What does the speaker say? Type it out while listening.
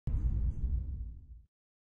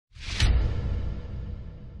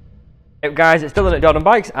Hey guys, it's Dylan at Jordan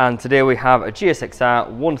Bikes, and today we have a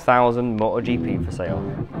GSXR1000 Moto GP for sale.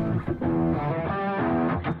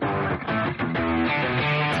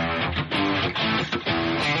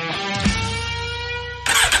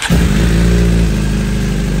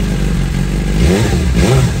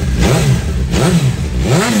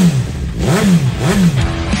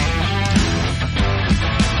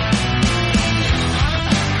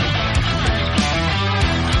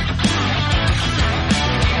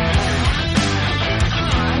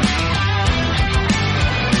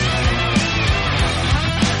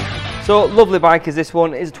 So lovely bike is this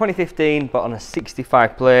one. It's a 2015 but on a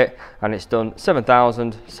 65 plate, and it's done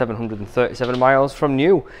 7,737 miles from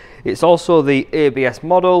new. It's also the ABS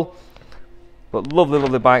model, but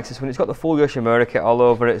lovely bikes this one. It's got the full Yoshimura kit all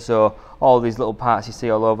over it, so all these little parts you see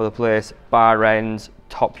all over the place, bar ends,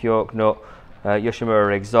 top yoke nut,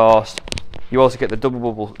 Yoshimura exhaust. You also get the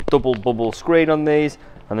double bubble screen on these,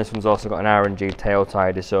 and this one's also got an R&G tail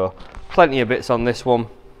tidy, so plenty of bits on this one.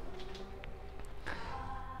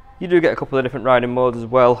 You do get a couple of different riding modes as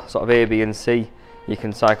well, sort of A, B and C. You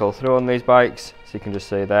can cycle through on these bikes, so you can just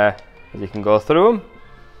see there as you can go through them.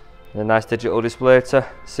 And a nice digital display to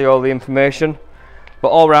see all the information. But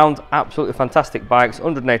all round, absolutely fantastic bikes,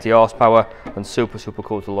 180 horsepower and super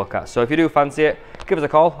cool to look at. So if you do fancy it, give us a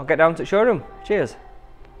call or get down to the showroom. Cheers.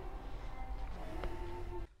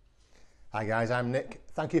 Hi guys, I'm Nick.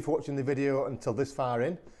 Thank you for watching the video until this far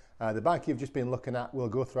in. The bike you've just been looking at will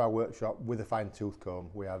go through our workshop with a fine tooth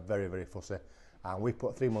comb. We are very fussy, and we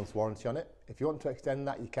put 3 months warranty on it. If you want to extend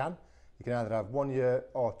that, you can. You can either have 1 year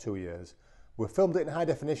or 2 years. We've filmed it in high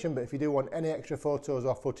definition, but if you do want any extra photos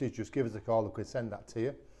or footage, just give us a call, we can send that to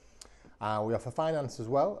you. We offer finance as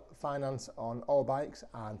well, finance on all bikes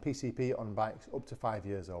and PCP on bikes up to 5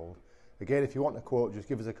 years old. Again, if you want a quote, just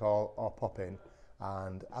give us a call or pop in,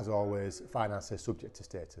 and as always, finance is subject to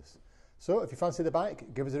status. So if you fancy the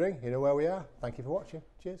bike, give us a ring, you know where we are. Thank you for watching.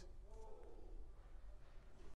 Cheers.